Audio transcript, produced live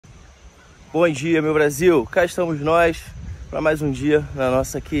Bom dia, meu Brasil! Cá estamos nós para mais um dia na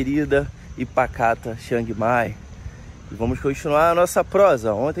nossa querida e pacata Chiang Mai. E vamos continuar a nossa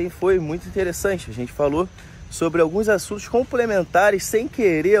prosa. Ontem foi muito interessante, a gente falou sobre alguns assuntos complementares sem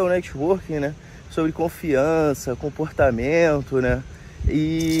querer ao networking, né? Sobre confiança, comportamento, né?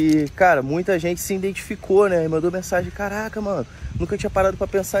 E, cara, muita gente se identificou, né? E mandou mensagem, caraca, mano, nunca tinha parado para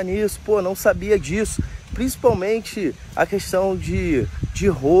pensar nisso, pô, não sabia disso. Principalmente a questão de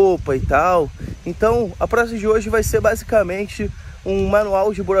roupa e tal. Então, a prosa de hoje vai ser basicamente um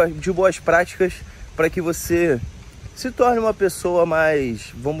manual de boas práticas para que você se torne uma pessoa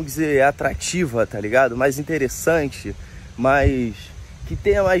mais, vamos dizer, atrativa, tá ligado? Mais interessante, mais que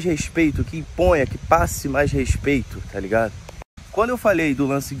tenha mais respeito, que imponha, que passe mais respeito, tá ligado? Quando eu falei do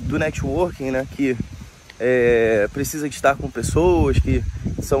lance do networking, né, que precisa de estar com pessoas que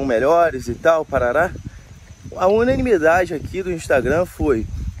são melhores e tal, parará, a unanimidade aqui do Instagram foi,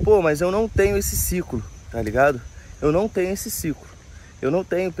 pô, mas eu não tenho esse ciclo, tá ligado? Eu não tenho esse ciclo. Eu não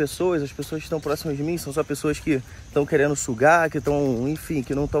tenho pessoas, as pessoas que estão próximas de mim são só pessoas que estão querendo sugar, que estão, enfim,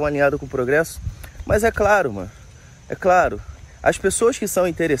 que não estão alinhadas com o progresso. Mas é claro, mano, é claro, as pessoas que são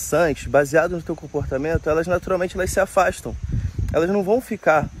interessantes, baseadas no teu comportamento, elas naturalmente elas se afastam. Elas não vão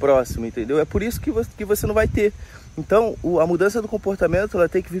ficar próximas, entendeu? É por isso que você não vai ter. Então, a mudança do comportamento, ela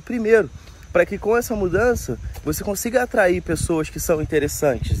tem que vir primeiro, para que com essa mudança você consiga atrair pessoas que são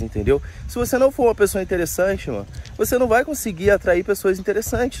interessantes, entendeu? Se você não for uma pessoa interessante, mano, você não vai conseguir atrair pessoas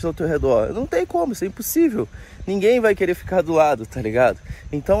interessantes ao teu redor. Não tem como, isso é impossível. Ninguém vai querer ficar do lado, tá ligado?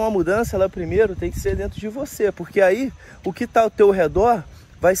 Então a mudança, ela primeiro tem que ser dentro de você, porque aí o que tá ao teu redor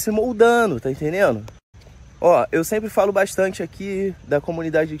vai se moldando, tá entendendo? Ó, eu sempre falo bastante aqui da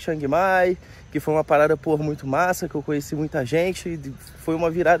comunidade de Chiang Mai, que foi uma parada, pô, muito massa, que eu conheci muita gente, e foi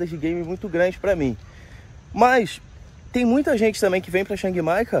uma virada de game muito grande pra mim. Mas tem muita gente também que vem pra Chiang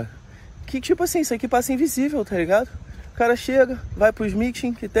Mai, cara, que tipo assim, isso aqui passa invisível, tá ligado? O cara chega, vai pros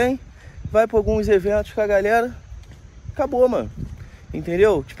meetings que tem, vai pra alguns eventos com a galera, acabou, mano.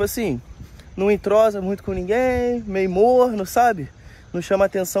 Entendeu? Tipo assim, não entrosa muito com ninguém, meio morno, sabe? Não chama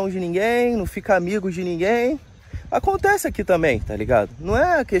atenção de ninguém, não fica amigo de ninguém. Acontece aqui também, tá ligado? Não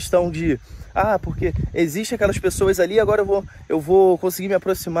é a questão de, porque existe aquelas pessoas ali, agora eu vou conseguir me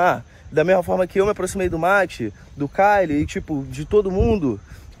aproximar. Da mesma forma que eu me aproximei do Mate, do Kylie e tipo, de todo mundo,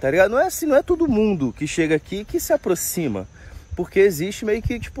 tá ligado? Não é assim, não é todo mundo que chega aqui que se aproxima. Porque existe meio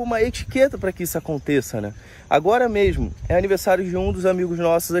que tipo uma etiqueta para que isso aconteça, né? Agora mesmo, é aniversário de um dos amigos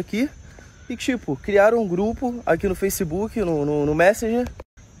nossos aqui. E tipo, criaram um grupo aqui no Facebook, no Messenger.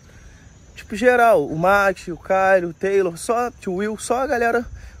 Tipo, geral, o Mate, o Caio, o Taylor, só o Will, só a galera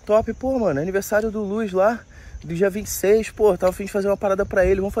top. Pô, mano, aniversário do Luz lá, do dia 26, pô, tava a fim de fazer uma parada pra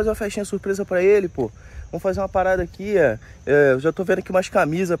ele. Vamos fazer uma festinha surpresa pra ele, pô. Vamos fazer uma parada aqui, eu já tô vendo aqui umas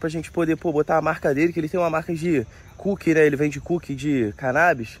camisas pra gente poder, pô, botar a marca dele, que ele tem uma marca de cookie, né? Ele vende cookie de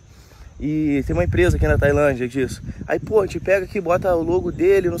cannabis. E tem uma empresa aqui na Tailândia disso. Aí, pô, a gente pega aqui, bota o logo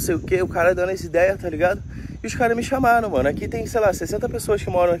dele, não sei o que, o cara dando essa ideia, tá ligado? E os caras me chamaram, mano. Aqui tem, sei lá, 60 pessoas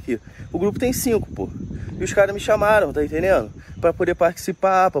que moram aqui. O grupo tem 5, pô. E os caras me chamaram, tá entendendo? Pra poder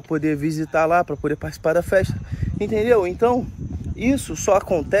participar, pra poder visitar lá, pra poder participar da festa. Entendeu? Então, isso só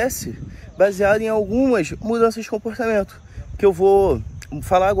acontece baseado em algumas mudanças de comportamento. Que eu vou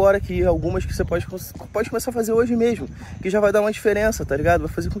falar agora aqui, algumas que você pode começar a fazer hoje mesmo, que já vai dar uma diferença, tá ligado? Vai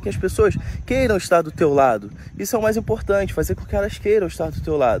fazer com que as pessoas queiram estar do teu lado. Isso é o mais importante, fazer com que elas queiram estar do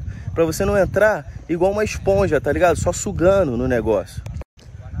teu lado. Pra você não entrar igual uma esponja, tá ligado? Só sugando no negócio.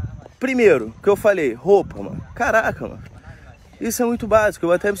 Primeiro, que eu falei, roupa, mano. Caraca, mano. Isso é muito básico.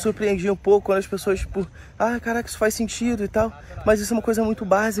 Eu até me surpreendi um pouco quando as pessoas, tipo, caraca, isso faz sentido e tal. Mas isso é uma coisa muito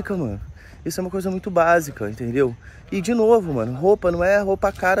básica, mano. Isso é uma coisa muito básica, entendeu? E de novo, mano, roupa não é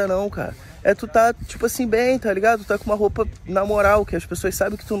roupa cara não, cara. É tu tá, tipo assim, bem, tá ligado? Tu tá com uma roupa na moral, que as pessoas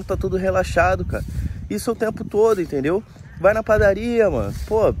sabem que tu não tá todo relaxado, cara. Isso o tempo todo, entendeu? Vai na padaria, mano,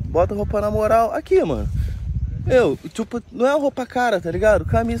 pô, bota roupa na moral. Aqui, mano, tipo, não é uma roupa cara, tá ligado?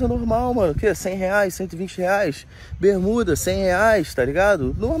 Camisa normal, mano, o quê? 100 reais, 120 reais. Bermuda, 100 reais, tá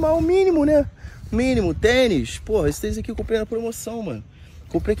ligado? Normal, mínimo, né? Mínimo, tênis. Porra, esse tênis aqui eu comprei na promoção, mano.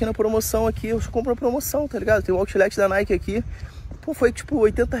 Comprei aqui na promoção aqui, eu compro a promoção, tá ligado? Tem um outlet da Nike aqui. Pô, foi tipo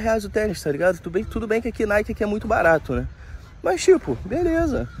 80 reais o tênis, tá ligado? Tudo bem que aqui Nike aqui é muito barato, né? Mas tipo,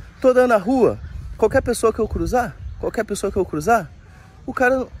 beleza. Tô andando na rua, qualquer pessoa que eu cruzar, o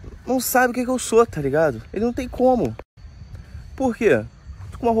cara não sabe o que eu sou, tá ligado? Ele não tem como. Por quê?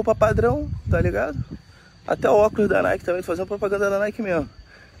 Tô com uma roupa padrão, tá ligado? Até o óculos da Nike também, tô fazendo propaganda da Nike mesmo.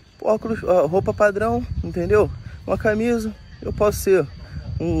 Óculos, roupa padrão, entendeu? Uma camisa, eu posso ser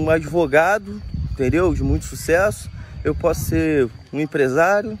um advogado, entendeu? De muito sucesso. Eu posso ser um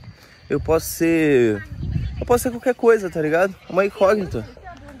empresário, eu posso ser qualquer coisa, tá ligado? Uma incógnita.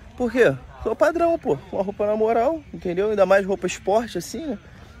 Por quê? Sou padrão, pô. Uma roupa na moral, entendeu? Ainda mais roupa esporte, assim, né?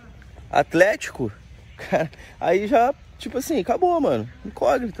 Atlético. Cara, aí já, tipo assim, acabou, mano.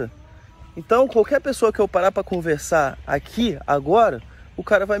 Incógnita. Então, qualquer pessoa que eu parar pra conversar aqui, agora, o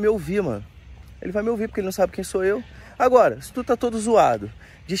cara vai me ouvir, mano. Ele vai me ouvir porque ele não sabe quem sou eu. Agora, se tu tá todo zoado,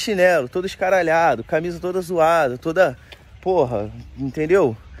 de chinelo, todo escaralhado, camisa toda zoada, toda, porra,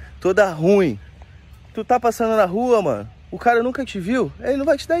 entendeu? Toda ruim. Tu tá passando na rua, mano, o cara nunca te viu, ele não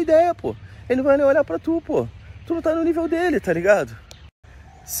vai te dar ideia, pô. Ele não vai nem olhar pra tu, pô. Tu não tá no nível dele, tá ligado?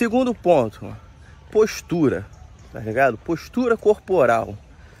 Segundo ponto, mano, postura, tá ligado? Postura corporal.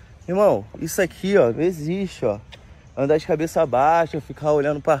 Irmão, isso aqui, ó, não existe, ó. Andar de cabeça baixa, ficar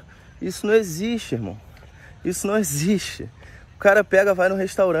olhando pra... Isso não existe, irmão. Isso não existe. O cara pega, vai no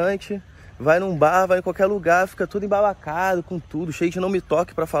restaurante, vai num bar, vai em qualquer lugar, fica todo embabacado com tudo, cheio de não me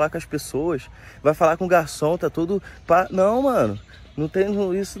toque pra falar com as pessoas. Vai falar com o garçom, tá todo... Não, mano. Não tem,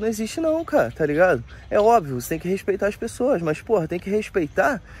 isso não existe não, cara, tá ligado? É óbvio, você tem que respeitar as pessoas, mas, porra, tem que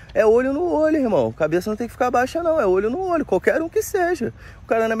respeitar, é olho no olho, irmão. Cabeça não tem que ficar baixa, não, é olho no olho, qualquer um que seja. O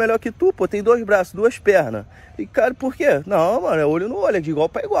cara não é melhor que tu, pô, tem 2 braços, 2 pernas. E, cara, por quê? Não, mano, é olho no olho, é de igual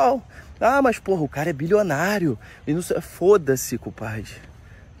pra igual. Ah, mas, porra, o cara é bilionário. E não... Foda-se, compadre.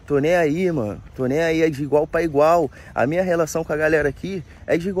 Tô nem aí, mano. Tô nem aí, é de igual pra igual. A minha relação com a galera aqui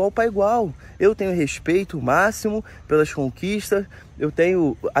é de igual pra igual. Eu tenho respeito máximo pelas conquistas, eu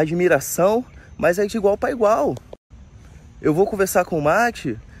tenho admiração, mas é de igual pra igual. Eu vou conversar com o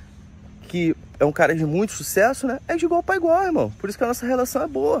Mate, que é um cara de muito sucesso, né? É de igual pra igual, irmão. Por isso que a nossa relação é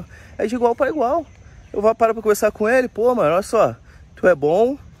boa. É de igual pra igual. Eu vou parar pra conversar com ele, pô, mano, olha só. Tu é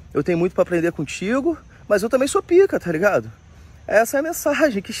bom, eu tenho muito pra aprender contigo, mas eu também sou pica, tá ligado? Essa é a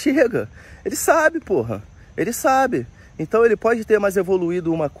mensagem que chega. Ele sabe, porra. Ele sabe. Então ele pode ter mais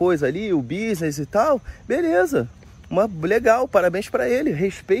evoluído uma coisa ali, o business e tal. Beleza. Legal, parabéns pra ele.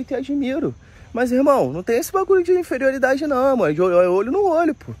 Respeito e admiro. Mas, irmão, não tem esse bagulho de inferioridade não, mano. É olho no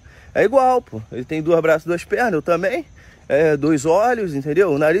olho, pô. É igual, pô. Ele tem 2 braços, 2 pernas, eu também. 2 olhos,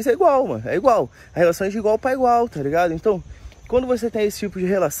 entendeu? O nariz é igual, mano. É igual. A relação é de igual pra igual, tá ligado? Então, quando você tem esse tipo de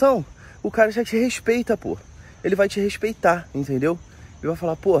relação, o cara já te respeita, pô. Ele vai te respeitar, entendeu? Ele vai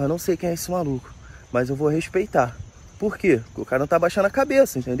falar, porra, não sei quem é esse maluco, mas eu vou respeitar. Por quê? Porque o cara não tá baixando a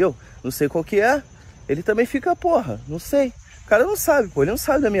cabeça, entendeu? Não sei qual que é, ele também fica, porra, não sei. O cara não sabe, pô, ele não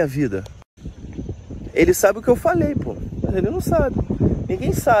sabe da minha vida. Ele sabe o que eu falei, pô, mas ele não sabe.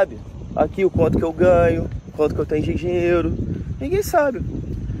 Ninguém sabe aqui o quanto que eu ganho, quanto que eu tenho de dinheiro. Ninguém sabe.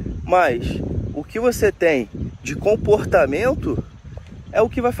 Mas o que você tem de comportamento é o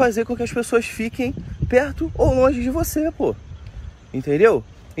que vai fazer com que as pessoas fiquem perto ou longe de você, pô. Entendeu?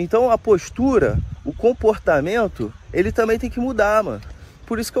 Então a postura, o comportamento, ele também tem que mudar, mano.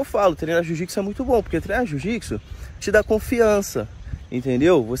 Por isso que eu falo, treinar jiu-jitsu é muito bom, porque treinar jiu-jitsu te dá confiança,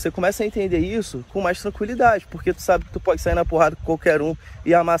 entendeu? Você começa a entender isso com mais tranquilidade, porque tu sabe que tu pode sair na porrada com qualquer um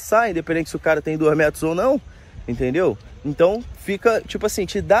e amassar, independente se o cara tem 2 metros ou não, entendeu? Então fica, tipo assim,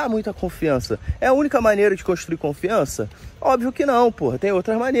 te dá muita confiança. É a única maneira de construir confiança? Óbvio que não, porra, tem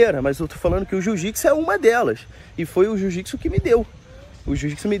outras maneiras, mas eu tô falando que o jiu-jitsu é uma delas. E foi o jiu-jitsu que me deu. O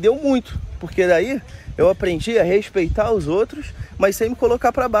jiu-jitsu me deu muito, porque daí eu aprendi a respeitar os outros, mas sem me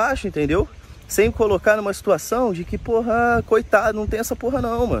colocar pra baixo, entendeu? Sem me colocar numa situação de que, porra, coitado, não tem essa porra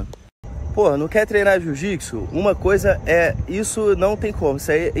não, mano. Porra, não quer treinar jiu-jitsu? Uma coisa é, isso não tem como,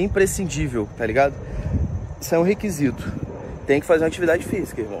 isso aí é imprescindível, tá ligado? Isso é um requisito. Tem que fazer uma atividade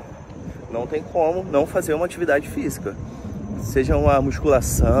física, irmão. Não tem como não fazer uma atividade física. Seja uma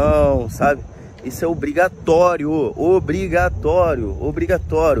musculação, sabe? Isso é obrigatório, obrigatório,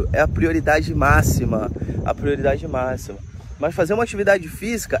 obrigatório. É a prioridade máxima, a prioridade máxima. Mas fazer uma atividade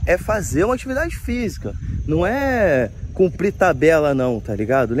física é fazer uma atividade física. Não é cumprir tabela não, tá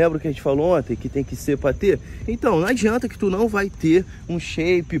ligado? Lembra que a gente falou ontem que tem que ser pra ter? Então, não adianta que tu não vai ter um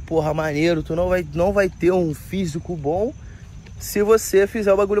shape, porra, maneiro. Tu não vai ter um físico bom se você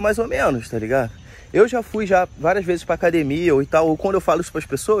fizer o bagulho mais ou menos, tá ligado? Eu já fui várias vezes pra academia ou tal, ou quando eu falo isso pras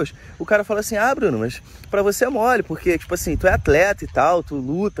pessoas, o cara fala assim, ah, Bruno, mas pra você é mole, porque, tipo assim, tu é atleta e tal, tu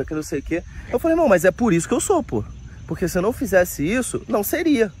luta, que não sei o quê. Eu falei, não, mas é por isso que eu sou, pô. Porque se eu não fizesse isso, não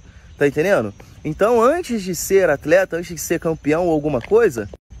seria, tá entendendo? Então, antes de ser atleta, antes de ser campeão ou alguma coisa,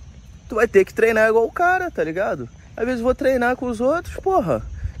 tu vai ter que treinar igual o cara, tá ligado? Às vezes eu vou treinar com os outros, porra,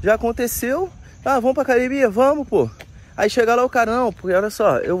 já aconteceu, ah, vamos pra academia, vamos, pô. Aí chega lá o cara, não, porque olha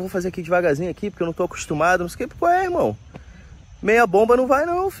só, eu vou fazer aqui devagarzinho aqui, porque eu não tô acostumado, não sei o que. Pô, irmão, meia bomba não vai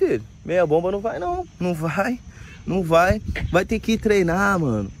não, filho. Meia bomba não vai não, não vai. Vai ter que ir treinar,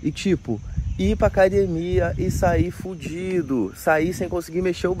 mano. E tipo, ir pra academia e sair fudido, sair sem conseguir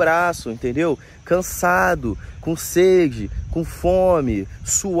mexer o braço, entendeu? Cansado, com sede, com fome,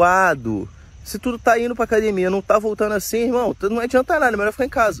 suado. Se tu tá indo pra academia, não tá voltando assim, irmão, não adianta nada, é melhor ficar em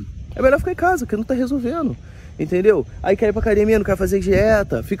casa. É melhor ficar em casa, porque não tá resolvendo, entendeu? Aí quer ir pra academia, não quer fazer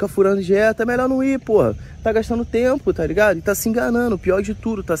dieta, fica furando dieta, é melhor não ir, porra. Tá gastando tempo, tá ligado? E tá se enganando, o pior de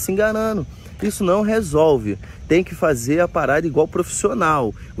tudo, tá se enganando. Isso não resolve. Tem que fazer a parada igual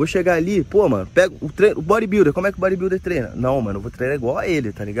profissional. Vou chegar ali, pô, mano, pega o bodybuilder. Como é que o bodybuilder treina? Não, mano, eu vou treinar igual a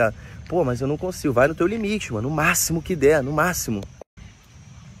ele, tá ligado? Pô, mas eu não consigo. Vai no teu limite, mano. No máximo que der, no máximo.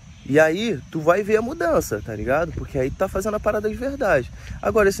 E aí, tu vai ver a mudança, tá ligado? Porque aí tu tá fazendo a parada de verdade.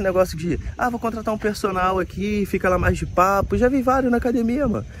 Agora, esse negócio de, vou contratar um personal aqui, fica lá mais de papo. Já vi vários na academia,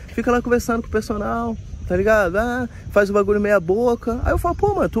 mano. Fica lá conversando com o personal, tá ligado? Faz o bagulho meia boca. Aí eu falo,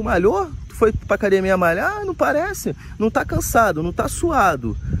 pô, mano, tu malhou? Foi pra academia malhar? Não parece, não tá cansado, não tá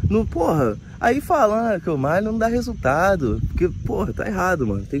suado, não, porra. Aí fala que o malho não dá resultado, porque, porra, tá errado,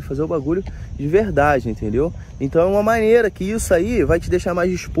 mano. Tem que fazer o bagulho de verdade, entendeu? Então é uma maneira que isso aí vai te deixar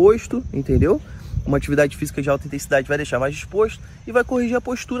mais disposto, entendeu? Uma atividade física de alta intensidade vai deixar mais disposto e vai corrigir a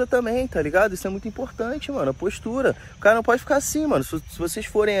postura também, tá ligado? Isso é muito importante, mano, a postura. O cara não pode ficar assim, mano. Se vocês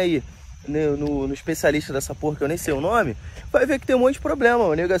forem aí no especialista dessa porra, que eu nem sei o nome, vai ver que tem um monte de problema,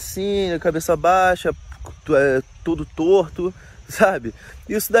 o nego assim, cabeça baixa, tudo torto, sabe?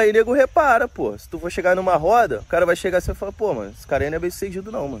 Isso daí nego repara, pô. Se tu for chegar numa roda, o cara vai chegar assim e falar, pô, mano, esse cara aí não é bem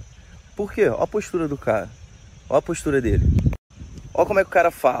sucedido não, mano. Por quê? Ó a postura do cara, ó a postura dele, ó como é que o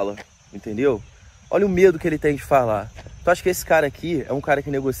cara fala, entendeu? Olha o medo que ele tem de falar. Tu acha que esse cara aqui é um cara que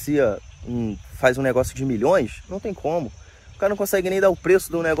negocia, faz um negócio de milhões? Não tem como. O cara não consegue nem dar o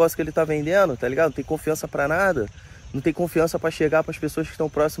preço do negócio que ele tá vendendo, tá ligado? Não tem confiança pra nada. Não tem confiança pra chegar pras pessoas que estão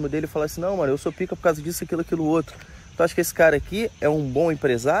próximo dele e falar assim, não, mano, eu sou pica por causa disso, aquilo, outro. Tu acha que esse cara aqui é um bom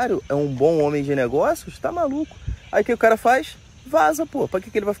empresário? É um bom homem de negócios? Tá maluco. Aí o que o cara faz? Vaza, pô. Pra que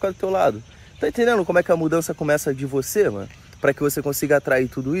ele vai ficar do teu lado? Tá entendendo como é que a mudança começa de você, mano? Pra que você consiga atrair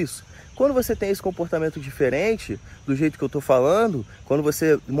tudo isso? Quando você tem esse comportamento diferente, do jeito que eu tô falando, quando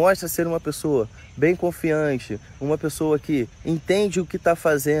você mostra ser uma pessoa bem confiante, uma pessoa que entende o que tá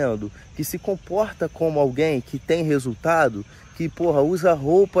fazendo, que se comporta como alguém que tem resultado, que, porra, usa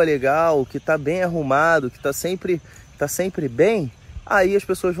roupa legal, que tá bem arrumado, que tá sempre bem, aí as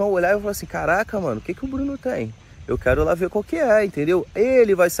pessoas vão olhar e vão falar assim, caraca, mano, o que que o Bruno tem? Eu quero lá ver qual que é, entendeu?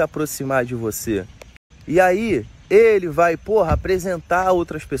 Ele vai se aproximar de você. E aí, ele vai, porra, apresentar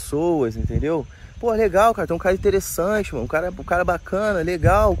outras pessoas, entendeu? Pô, legal, cara, tem um cara interessante, mano, um cara bacana,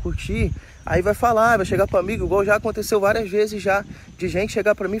 legal, curti. Aí vai falar, vai chegar pro amigo, igual já aconteceu várias vezes já, de gente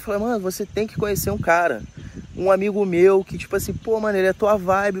chegar pra mim e falar, mano, você tem que conhecer um cara, um amigo meu, que tipo assim, pô, mano, ele é tua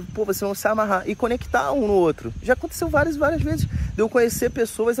vibe, pô, vocês vão se amarrar e conectar um no outro. Já aconteceu várias vezes de eu conhecer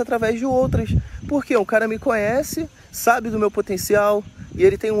pessoas através de outras. Porque um cara me conhece, sabe do meu potencial, e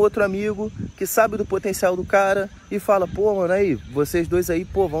ele tem um outro amigo que sabe do potencial do cara e fala, pô, mano, aí, vocês dois aí,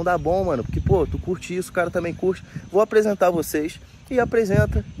 pô, vão dar bom, mano, porque, pô, tu curte isso, o cara também curte, vou apresentar vocês. E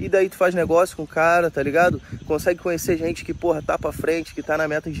apresenta, e daí tu faz negócio com o cara, tá ligado? Consegue conhecer gente que, porra, tá pra frente, que tá na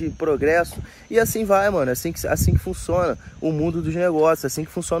meta de progresso. E assim vai, mano, assim que funciona o mundo dos negócios, assim que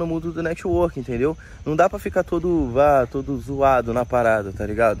funciona o mundo do network, entendeu? Não dá pra ficar todo zoado na parada, tá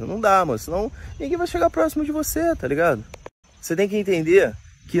ligado? Não dá, mano, senão ninguém vai chegar próximo de você, tá ligado? Você tem que entender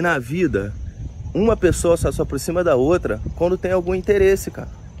que na vida, uma pessoa só se aproxima da outra quando tem algum interesse, cara.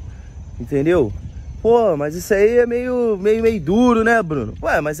 Entendeu? Pô, mas isso aí é meio duro, né, Bruno?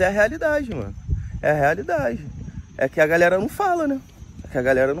 Ué, mas é a realidade, mano. É a realidade. É que a galera não fala, né? É que a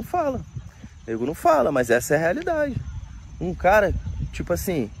galera não fala. Nego não fala, mas essa é a realidade. Um cara, tipo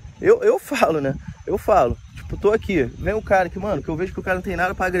assim, eu falo, né? Eu falo, tipo, tô aqui, vem um cara que, mano, que eu vejo que o cara não tem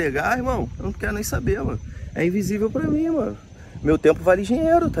nada pra agregar, irmão, eu não quero nem saber, mano. É invisível pra mim, mano. Meu tempo vale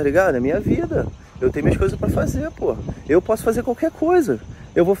dinheiro, tá ligado? É minha vida. Eu tenho minhas coisas pra fazer, pô. Eu posso fazer qualquer coisa.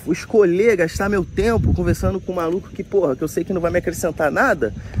 Eu vou escolher gastar meu tempo conversando com um maluco que, porra, que eu sei que não vai me acrescentar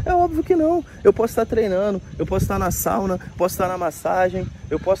nada? É óbvio que não. Eu posso estar treinando, eu posso estar na sauna, posso estar na massagem,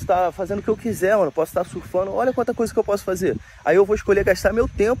 eu posso estar fazendo o que eu quiser, mano. Eu posso estar surfando, olha quanta coisa que eu posso fazer. Aí eu vou escolher gastar meu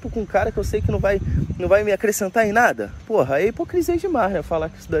tempo com um cara que eu sei que não vai me acrescentar em nada? Porra, aí é hipocrisia demais, né? Falar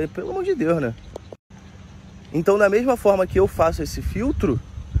que isso daí, pelo amor de Deus, né? Então, da mesma forma que eu faço esse filtro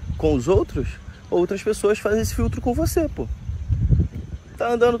com os outros, outras pessoas fazem esse filtro com você, pô. Tá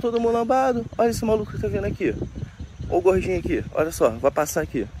andando todo mundo lambado. Olha esse maluco que tá vindo aqui. Olha o gordinho aqui. Olha só, vai passar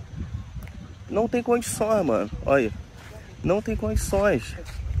aqui. Não tem condições, mano. Olha aí. Não tem condições.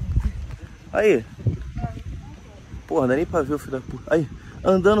 Aí. Porra, não é nem pra ver o filho da puta. Aí.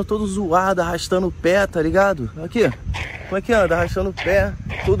 Andando todo zoado, arrastando o pé, tá ligado? Aqui. Como é que anda? Arrastando o pé,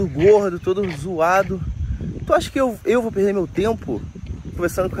 todo gordo, todo zoado. Tu acha que eu vou perder meu tempo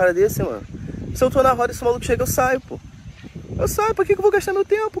conversando com um cara desse, mano? Se eu tô na roda e esse maluco chega, eu saio, pô. Eu saio, pra que eu vou gastar meu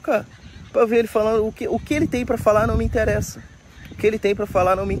tempo, cara? Pra ver ele falando, o que ele tem pra falar não me interessa. O que ele tem pra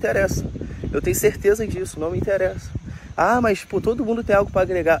falar não me interessa. Eu tenho certeza disso, não me interessa. Ah, mas, pô, todo mundo tem algo pra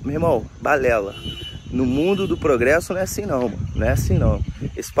agregar. Meu irmão, balela. No mundo do progresso não é assim não, mano. Não é assim não.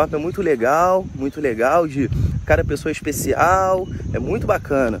 Esse papo é muito legal de cada pessoa especial, é muito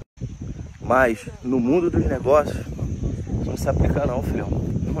bacana. Mas no mundo dos negócios, não se aplica não, filhão.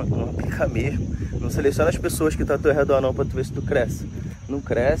 Não aplica mesmo. Não seleciona as pessoas que estão ao teu redor não pra tu ver se tu cresce. Não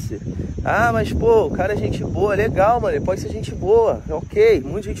cresce. Ah, mas pô, o cara é gente boa, legal, mano. Ele pode ser gente boa, ok,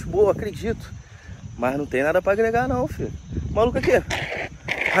 muita gente boa, acredito. Mas não tem nada pra agregar não, filho. O maluco aqui,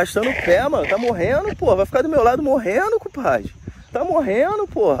 arrastando o pé, mano. Tá morrendo, porra. Vai ficar do meu lado morrendo, compadre. Tá morrendo,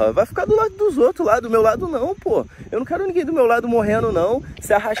 porra. Vai ficar do lado dos outros lá, do meu lado não, pô. Eu não quero ninguém do meu lado morrendo, não.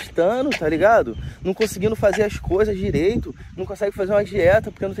 Se arrastando, tá ligado? Não conseguindo fazer as coisas direito. Não consegue fazer uma dieta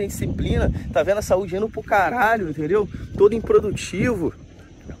porque não tem disciplina. Tá vendo a saúde indo pro caralho, entendeu? Todo improdutivo.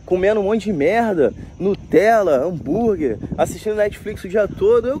 Comendo um monte de merda, Nutella, hambúrguer, assistindo Netflix o dia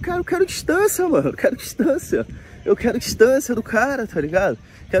todo. Eu quero distância, mano. Eu quero distância. Eu quero distância do cara, tá ligado?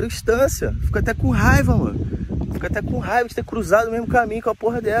 Quero distância. Fico até com raiva, mano. Fico até com raiva de ter cruzado o mesmo caminho com a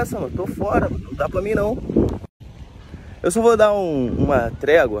porra dessa, mano. Tô fora, mano. Não dá pra mim, não. Eu só vou dar uma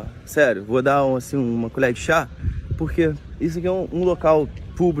trégua, sério. Vou dar uma colher de chá, porque isso aqui é um local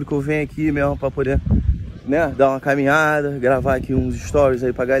público. Eu venho aqui mesmo pra poder, né, dar uma caminhada, gravar aqui uns stories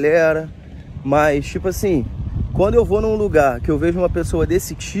aí pra galera. Mas, tipo assim, quando eu vou num lugar que eu vejo uma pessoa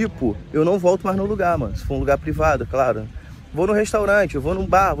desse tipo, eu não volto mais no lugar, mano. Se for um lugar privado, claro. Vou no restaurante, eu vou num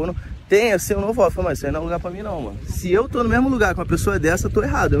bar, tem assim, eu não volto. Mas isso aí não é lugar pra mim não, mano. Se eu tô no mesmo lugar com uma pessoa dessa, eu tô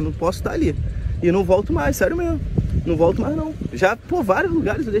errado. Eu não posso estar ali. E não volto mais, sério mesmo. Não volto mais não. Já, pô, vários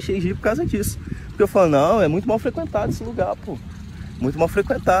lugares eu deixei de ir por causa disso. Porque eu falo, não, é muito mal frequentado esse lugar, pô. Muito mal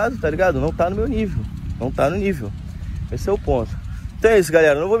frequentado, tá ligado? Não tá no meu nível. Não tá no nível. Esse é o ponto. Então é isso,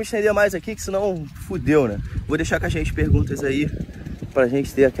 galera. Não vou me estender mais aqui, que senão fudeu, né? Vou deixar com a gente perguntas aí pra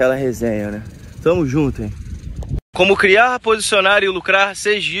gente ter aquela resenha, né? Tamo junto, hein? Como criar, posicionar e lucrar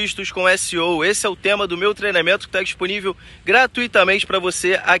 6 dígitos com SEO. Esse é o tema do meu treinamento que está disponível gratuitamente para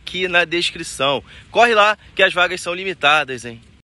você aqui na descrição. Corre lá que as vagas são limitadas, hein?